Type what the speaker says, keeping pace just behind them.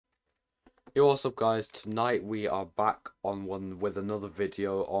Yo, what's up guys? Tonight we are back on one with another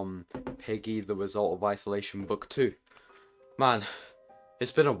video on Piggy, the Result of Isolation Book 2. Man,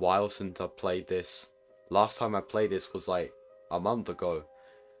 it's been a while since I played this. Last time I played this was like a month ago.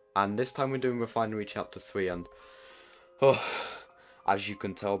 And this time we're doing Refinery Chapter 3 and oh, as you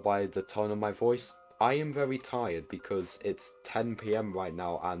can tell by the tone of my voice, I am very tired because it's 10 PM right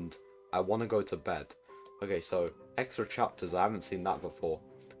now and I want to go to bed. Okay, so extra chapters, I haven't seen that before.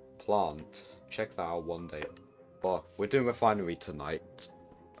 Plant. Check that out one day. But we're doing Refinery tonight.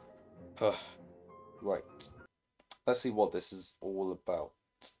 Right. Let's see what this is all about.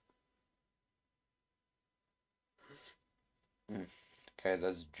 Okay,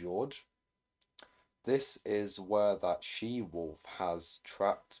 there's George. This is where that she-wolf has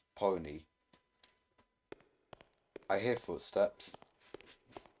trapped Pony. I hear footsteps.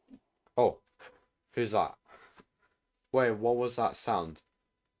 Oh, who's that? Wait, what was that sound?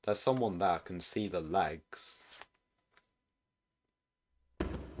 There's someone there, I can see the legs.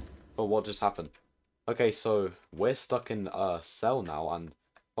 Oh, what just happened? Okay, so we're stuck in a cell now, and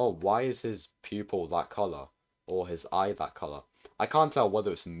oh, why is his pupil that color? Or his eye that color? I can't tell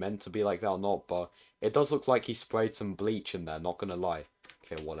whether it's meant to be like that or not, but it does look like he sprayed some bleach in there, not gonna lie.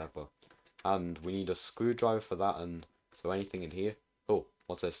 Okay, whatever. And we need a screwdriver for that, and is there anything in here? Oh,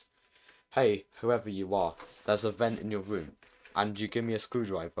 what's this? Hey, whoever you are, there's a vent in your room, and you give me a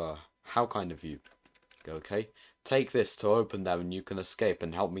screwdriver. How kind of you. Okay, take this to open them and you can escape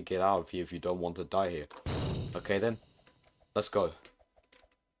and help me get out of here if you don't want to die here. Okay then, let's go.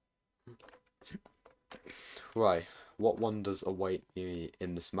 Right, what wonders await me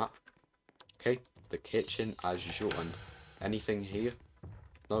in this map? Okay, the kitchen as usual, and anything here?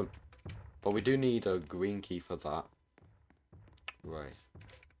 No, but we do need a green key for that. Right,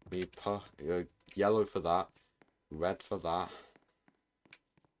 we put yellow for that, red for that.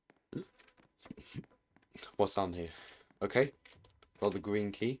 What's down here? Okay, got the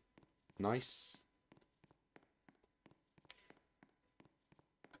green key. Nice.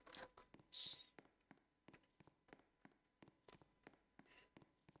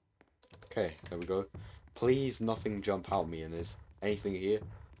 Okay, there we go. Please nothing jump out at me, and is anything here?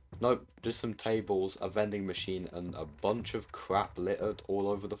 Nope, just some tables, a vending machine, and a bunch of crap littered all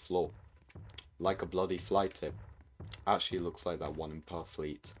over the floor. Like a bloody fly tip. Actually looks like that one in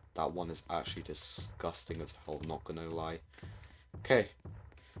Purfleet. That one is actually disgusting as hell, not gonna lie. Okay,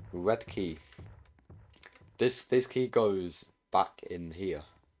 red key. This key goes back in here,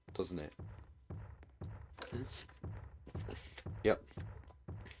 doesn't it? Yep.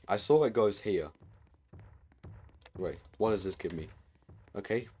 I saw it goes here. Wait, what does this give me?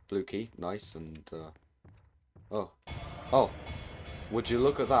 Okay, blue key, nice, and oh, would you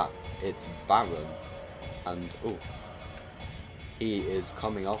look at that? It's Baron, and oh, he is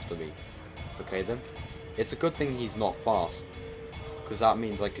coming after me. Okay then, it's a good thing he's not fast, because that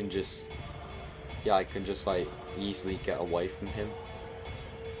means I can just, yeah, I can just like easily get away from him.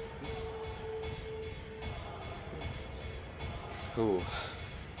 Ooh.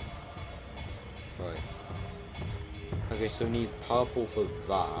 Right. Okay, so we need purple for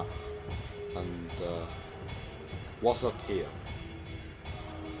that, and what's up here?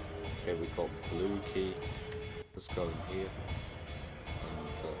 Okay, we've got blue key. Let's go in here,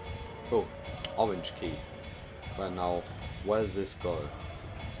 and oh, orange key. Right now, where does this go?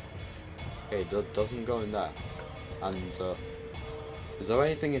 Okay, it doesn't go in there. And is there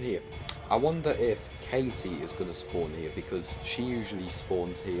anything in here? I wonder if Katie is gonna spawn here, because she usually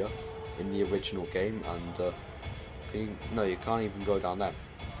spawns here in the original game, and no, you can't even go down there.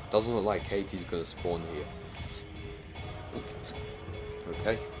 Doesn't look like Katie's gonna spawn here.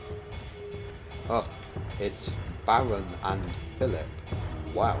 Okay. Oh, it's Baron and Philip.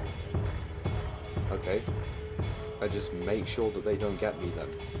 Wow. Okay. I just make sure that they don't get me then.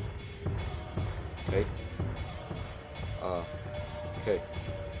 Okay. Okay.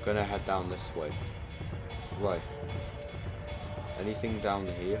 Gonna head down this way. Right. Anything down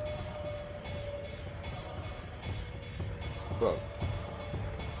here? Bro.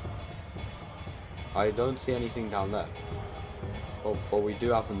 I don't see anything down there. Oh, but we do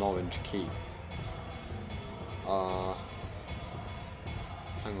have an orange key.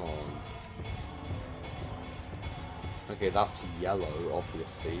 Hang on. Okay, that's yellow,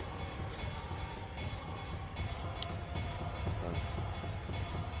 obviously.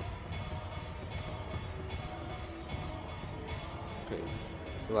 Okay.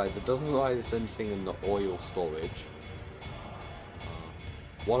 Right, it doesn't look like there's anything in the oil storage.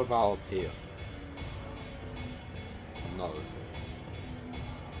 What about up here? No.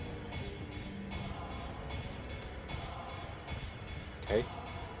 Okay.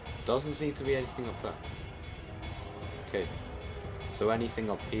 Doesn't seem to be anything up there. Okay. So anything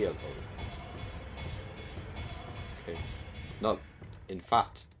up here though? Okay. No. In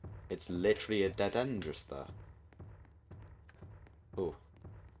fact, it's literally a dead end just there. Oh.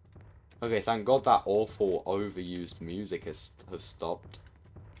 Okay, thank God that awful overused music has stopped.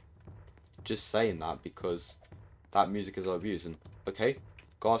 Just saying that because that music is overused. And okay,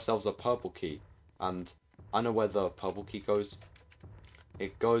 got ourselves a purple key. And I know where the purple key goes.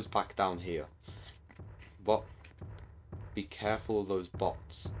 It goes back down here. But be careful of those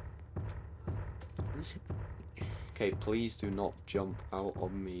bots. Okay, please do not jump out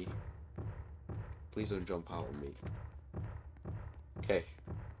on me. Please don't jump out on me. Okay.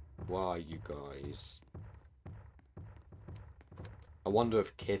 Where are you guys? I wonder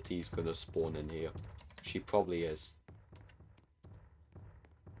if Kitty's gonna spawn in here. She probably is.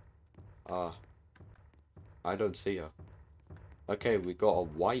 I don't see her. Okay, we got a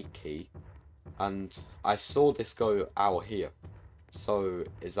white key. And I saw this go out here. So,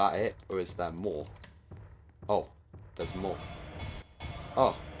 is that it? Or is there more? Oh, there's more.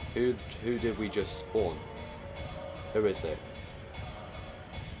 Oh, who did we just spawn? Who is it?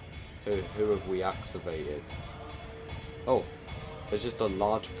 Who have we activated? Oh, there's just a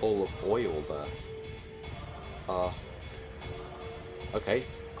large pool of oil there. Okay,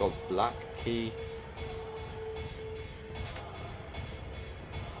 got black key.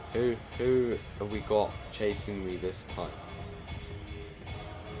 Who have we got chasing me this time?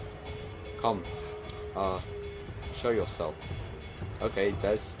 Come, show yourself. Okay,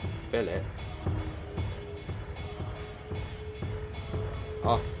 there's Philip.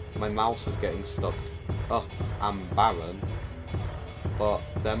 Oh, my mouse is getting stuck. Oh, I'm Baron. But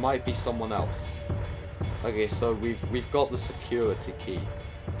there might be someone else. Okay, so we've got the security key.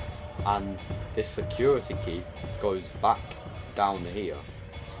 And this security key goes back down here.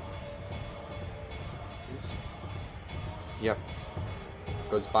 Yep.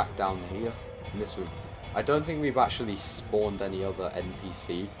 Goes back down here. In this room. I don't think we've actually spawned any other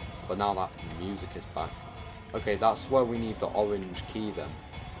NPC. But now that music is back. Okay, that's where we need the orange key then.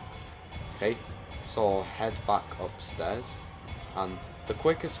 Okay, so I'll head back upstairs. And the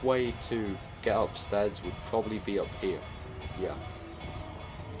quickest way to get upstairs would probably be up here. Yeah.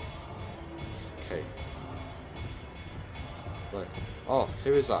 Okay. Right. Oh,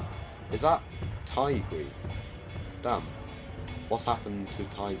 who is that? Is that Tigry? Damn. What's happened to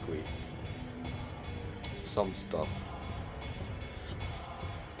Tigry? Some stuff.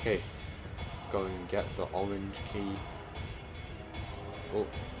 Okay. Go and get the orange key. Oh,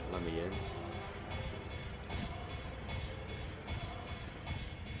 let me in.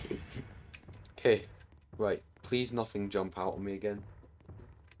 Okay, right. Please nothing jump out on me again.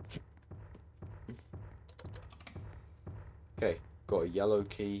 Okay, got a yellow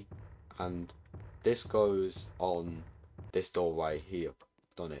key. And this goes on this door right here.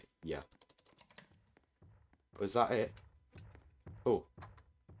 Done it, yeah. Was that it? Oh.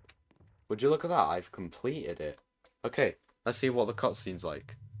 Would you look at that? I've completed it. Okay, let's see what the cutscene's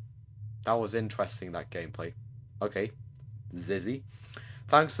like. That was interesting, that gameplay. Okay, Zizzy.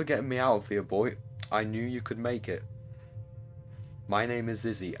 Thanks for getting me out of here, boy. I knew you could make it. My name is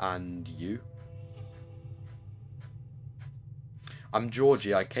Zizzy, and you? I'm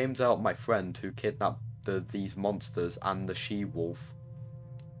Georgie. I came to help my friend who kidnapped these monsters and the she-wolf.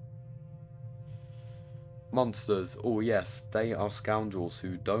 Monsters, oh yes, they are scoundrels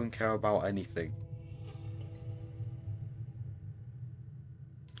who don't care about anything.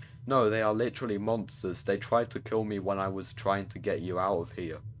 No, they are literally monsters. They tried to kill me when I was trying to get you out of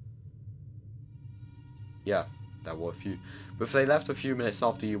here. Yeah, there were a few. But if they left a few minutes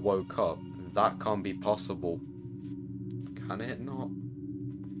after you woke up, that can't be possible. Can it not?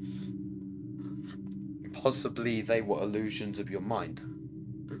 Possibly they were illusions of your mind.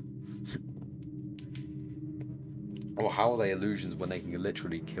 Or how are they illusions when they can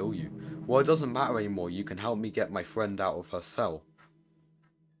literally kill you? Well, it doesn't matter anymore. You can help me get my friend out of her cell.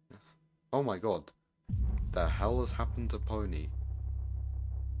 Oh my god. The hell has happened to Pony?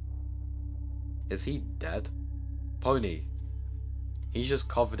 Is he dead? Pony. He's just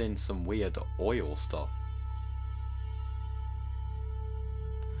covered in some weird oil stuff.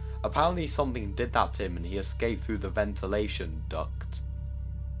 Apparently something did that to him and he escaped through the ventilation duct.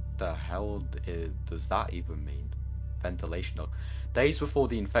 The hell does that even mean? Ventilation duct. Days before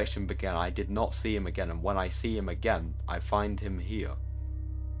the infection began, I did not see him again, and when I see him again, I find him here.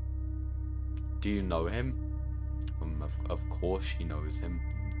 Do you know him? Of course she knows him.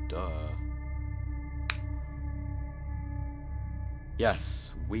 Duh.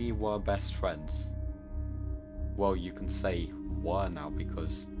 Yes, we were best friends. Well, you can say were now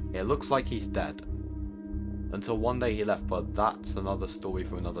because It looks like he's dead. Until one day he left, but that's another story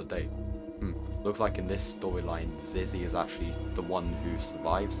for another day. Looks like in this storyline, Zizzy is actually the one who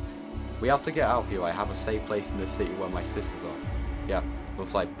survives. We have to get out of here. I have a safe place in this city where my sisters are. Yeah,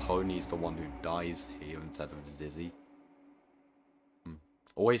 looks like Pony's the one who dies here instead of Zizzy.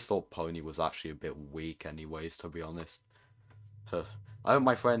 Always thought Pony was actually a bit weak anyways, to be honest. I hope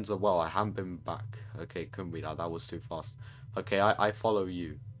my friends are well. I haven't been back. Okay, couldn't read that. That was too fast. Okay, I follow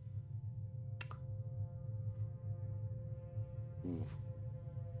you. Ooh.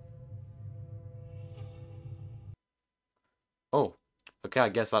 Oh, okay, I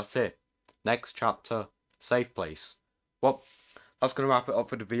guess that's it. Next chapter, safe place. Well, that's going to wrap it up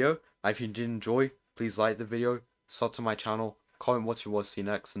for the video. If you did enjoy, please like the video, sub to my channel, comment what you want to see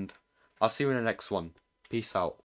next, and I'll see you in the next one. Peace out.